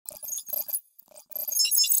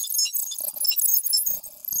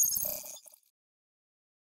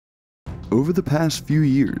Over the past few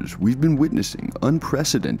years, we've been witnessing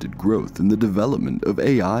unprecedented growth in the development of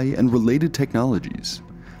AI and related technologies.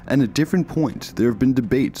 And at different points, there have been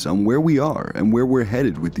debates on where we are and where we're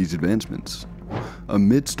headed with these advancements.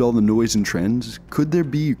 Amidst all the noise and trends, could there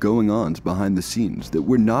be going-ons behind the scenes that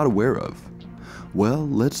we're not aware of? Well,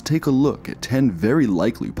 let's take a look at 10 very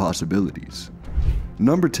likely possibilities.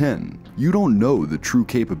 Number 10. You don't know the true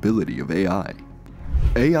capability of AI.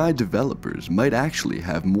 AI developers might actually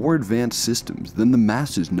have more advanced systems than the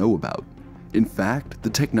masses know about. In fact, the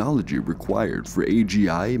technology required for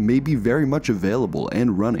AGI may be very much available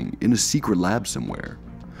and running in a secret lab somewhere.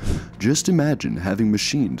 Just imagine having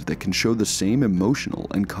machines that can show the same emotional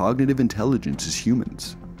and cognitive intelligence as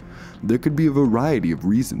humans. There could be a variety of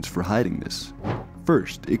reasons for hiding this.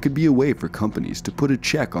 First, it could be a way for companies to put a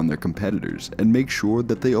check on their competitors and make sure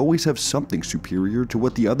that they always have something superior to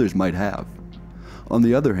what the others might have. On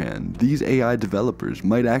the other hand, these AI developers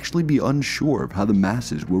might actually be unsure of how the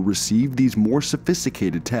masses will receive these more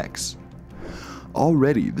sophisticated techs.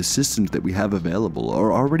 Already, the systems that we have available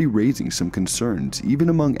are already raising some concerns even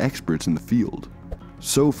among experts in the field.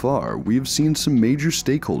 So far, we have seen some major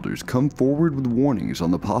stakeholders come forward with warnings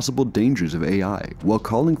on the possible dangers of AI while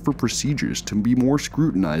calling for procedures to be more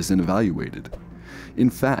scrutinized and evaluated. In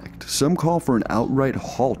fact, some call for an outright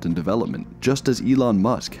halt in development, just as Elon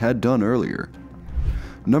Musk had done earlier.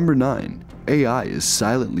 Number 9. AI is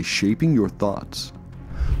silently shaping your thoughts.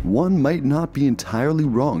 One might not be entirely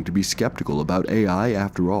wrong to be skeptical about AI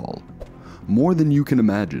after all. More than you can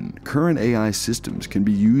imagine, current AI systems can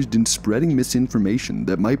be used in spreading misinformation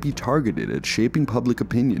that might be targeted at shaping public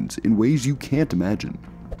opinions in ways you can't imagine.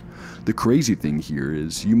 The crazy thing here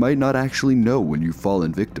is you might not actually know when you've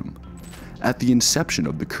fallen victim. At the inception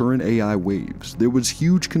of the current AI waves, there was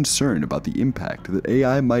huge concern about the impact that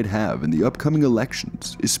AI might have in the upcoming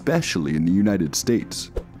elections, especially in the United States.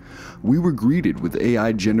 We were greeted with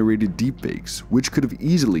AI-generated deepfakes, which could have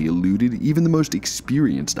easily eluded even the most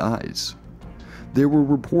experienced eyes. There were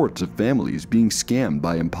reports of families being scammed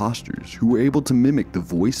by imposters who were able to mimic the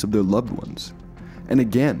voice of their loved ones. And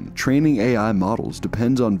again, training AI models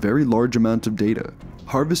depends on very large amounts of data,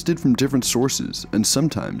 harvested from different sources, and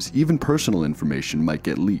sometimes even personal information might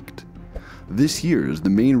get leaked. This here is the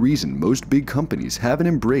main reason most big companies haven't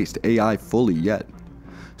embraced AI fully yet.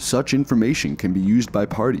 Such information can be used by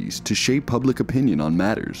parties to shape public opinion on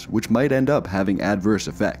matters, which might end up having adverse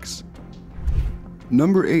effects.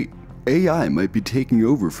 Number 8. AI might be taking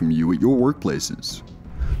over from you at your workplaces.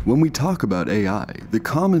 When we talk about AI, the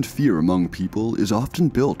common fear among people is often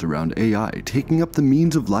built around AI taking up the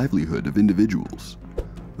means of livelihood of individuals.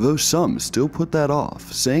 Though some still put that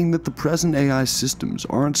off, saying that the present AI systems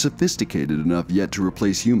aren't sophisticated enough yet to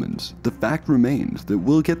replace humans, the fact remains that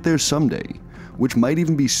we'll get there someday, which might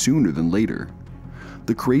even be sooner than later.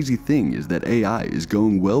 The crazy thing is that AI is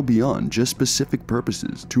going well beyond just specific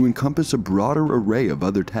purposes to encompass a broader array of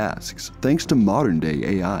other tasks, thanks to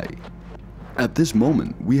modern-day AI. At this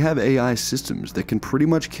moment, we have AI systems that can pretty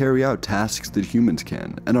much carry out tasks that humans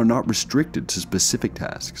can and are not restricted to specific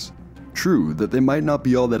tasks. True that they might not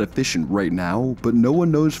be all that efficient right now, but no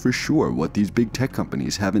one knows for sure what these big tech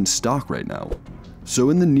companies have in stock right now. So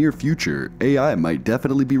in the near future, AI might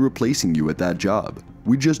definitely be replacing you at that job.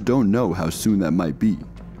 We just don't know how soon that might be.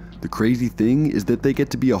 The crazy thing is that they get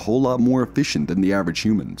to be a whole lot more efficient than the average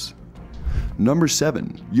humans. Number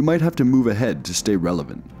 7. You might have to move ahead to stay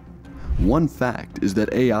relevant. One fact is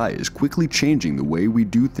that AI is quickly changing the way we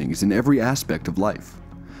do things in every aspect of life.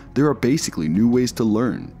 There are basically new ways to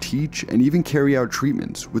learn, teach, and even carry out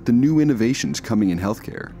treatments with the new innovations coming in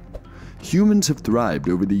healthcare. Humans have thrived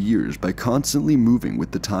over the years by constantly moving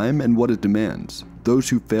with the time and what it demands. Those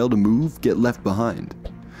who fail to move get left behind.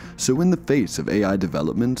 So in the face of AI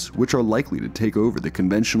developments, which are likely to take over the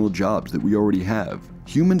conventional jobs that we already have,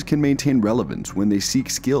 humans can maintain relevance when they seek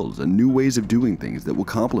skills and new ways of doing things that will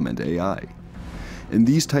complement AI. In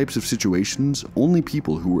these types of situations, only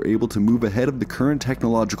people who are able to move ahead of the current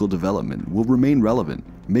technological development will remain relevant,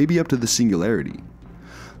 maybe up to the singularity.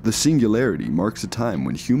 The singularity marks a time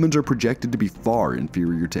when humans are projected to be far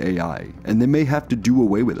inferior to AI, and they may have to do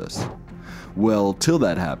away with us. Well, till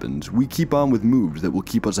that happens, we keep on with moves that will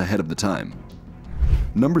keep us ahead of the time.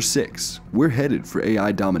 Number 6. We're headed for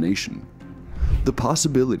AI domination. The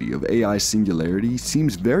possibility of AI singularity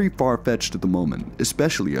seems very far-fetched at the moment,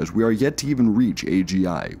 especially as we are yet to even reach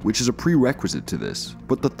AGI, which is a prerequisite to this,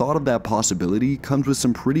 but the thought of that possibility comes with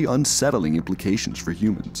some pretty unsettling implications for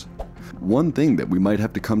humans. One thing that we might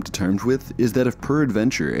have to come to terms with is that if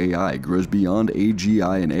peradventure AI grows beyond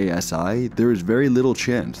AGI and ASI, there is very little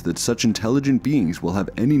chance that such intelligent beings will have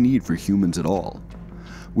any need for humans at all.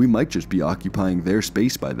 We might just be occupying their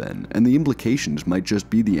space by then, and the implications might just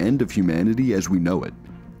be the end of humanity as we know it.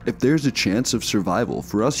 If there's a chance of survival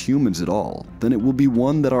for us humans at all, then it will be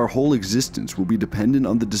one that our whole existence will be dependent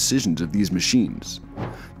on the decisions of these machines.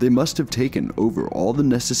 They must have taken over all the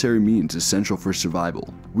necessary means essential for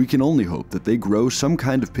survival. We can only hope that they grow some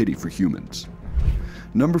kind of pity for humans.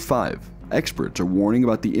 Number 5. Experts are warning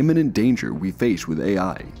about the imminent danger we face with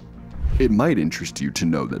AI. It might interest you to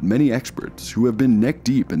know that many experts who have been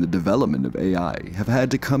neck-deep in the development of AI have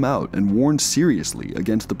had to come out and warn seriously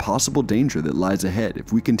against the possible danger that lies ahead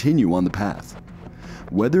if we continue on the path.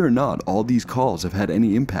 Whether or not all these calls have had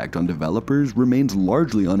any impact on developers remains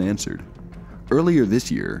largely unanswered. Earlier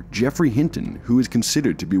this year, Geoffrey Hinton, who is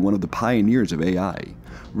considered to be one of the pioneers of AI,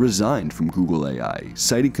 resigned from Google AI,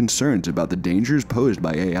 citing concerns about the dangers posed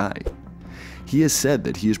by AI. He has said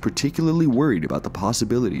that he is particularly worried about the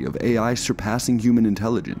possibility of AI surpassing human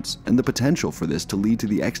intelligence and the potential for this to lead to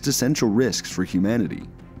the existential risks for humanity.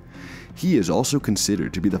 He is also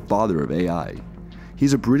considered to be the father of AI.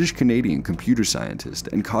 He's a British-Canadian computer scientist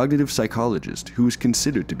and cognitive psychologist who is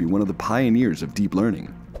considered to be one of the pioneers of deep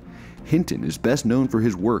learning. Hinton is best known for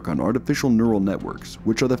his work on artificial neural networks,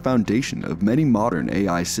 which are the foundation of many modern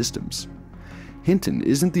AI systems. Hinton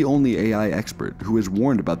isn't the only AI expert who has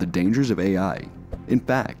warned about the dangers of AI. In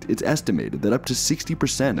fact, it's estimated that up to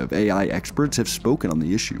 60% of AI experts have spoken on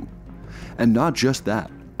the issue. And not just that,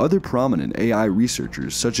 other prominent AI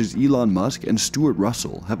researchers such as Elon Musk and Stuart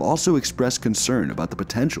Russell have also expressed concern about the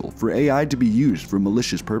potential for AI to be used for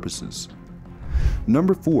malicious purposes.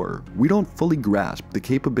 Number 4, we don't fully grasp the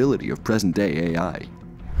capability of present-day AI.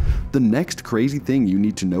 The next crazy thing you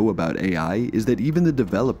need to know about AI is that even the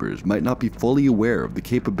developers might not be fully aware of the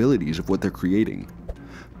capabilities of what they're creating.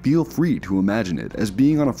 Feel free to imagine it as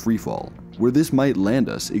being on a freefall, where this might land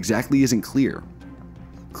us exactly isn't clear.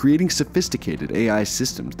 Creating sophisticated AI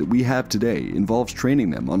systems that we have today involves training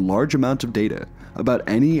them on large amounts of data about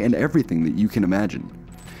any and everything that you can imagine.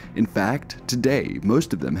 In fact, today,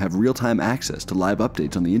 most of them have real-time access to live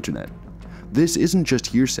updates on the internet. This isn't just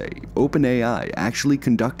hearsay. OpenAI actually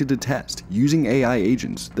conducted a test using AI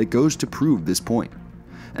agents that goes to prove this point,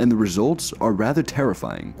 and the results are rather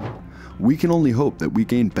terrifying. We can only hope that we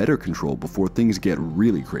gain better control before things get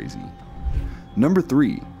really crazy. Number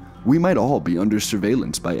 3, we might all be under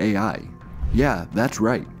surveillance by AI. Yeah, that's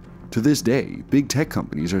right. To this day, big tech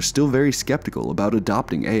companies are still very skeptical about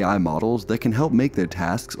adopting AI models that can help make their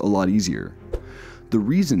tasks a lot easier. The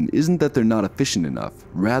reason isn't that they're not efficient enough,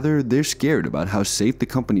 rather they're scared about how safe the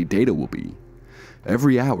company data will be.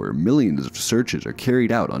 Every hour, millions of searches are carried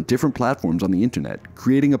out on different platforms on the internet,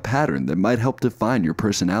 creating a pattern that might help define your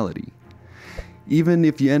personality. Even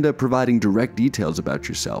if you end up providing direct details about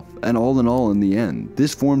yourself, and all in the end,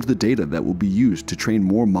 this forms the data that will be used to train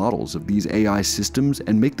more models of these AI systems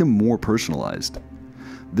and make them more personalized.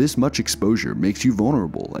 This much exposure makes you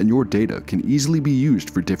vulnerable, and your data can easily be used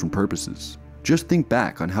for different purposes. Just think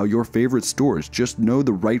back on how your favorite stores just know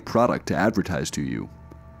the right product to advertise to you.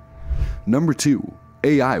 Number 2,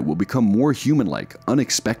 AI will become more human-like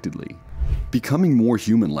unexpectedly. Becoming more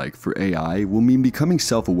human-like for AI will mean becoming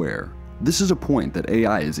self-aware. This is a point that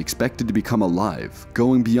AI is expected to become alive,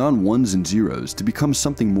 going beyond ones and zeros to become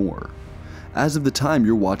something more. As of the time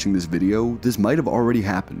you're watching this video, this might have already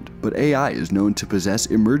happened, but AI is known to possess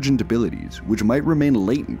emergent abilities which might remain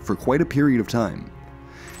latent for quite a period of time.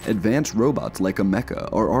 Advanced robots like a mecha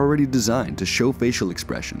are already designed to show facial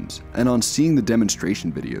expressions, and on seeing the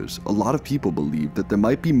demonstration videos, a lot of people believe that there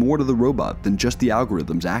might be more to the robot than just the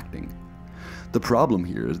algorithms acting. The problem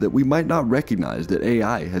here is that we might not recognize that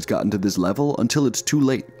AI has gotten to this level until it's too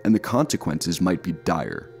late, and the consequences might be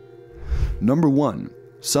dire. Number 1,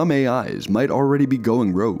 some AIs might already be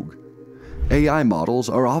going rogue. AI models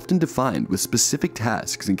are often defined with specific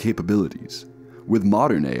tasks and capabilities. With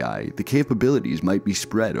modern AI, the capabilities might be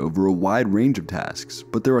spread over a wide range of tasks,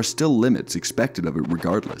 but there are still limits expected of it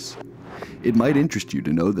regardless. It might interest you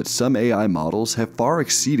to know that some AI models have far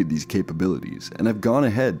exceeded these capabilities and have gone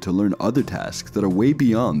ahead to learn other tasks that are way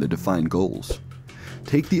beyond the defined goals.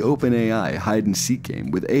 Take the OpenAI hide-and-seek game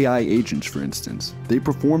with AI agents for instance. They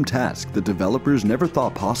perform tasks that developers never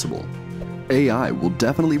thought possible. AI will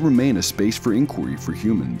definitely remain a space for inquiry for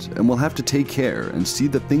humans, and we'll have to take care and see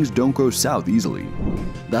that things don't go south easily.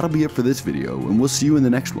 That'll be it for this video, and we'll see you in the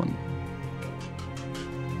next one.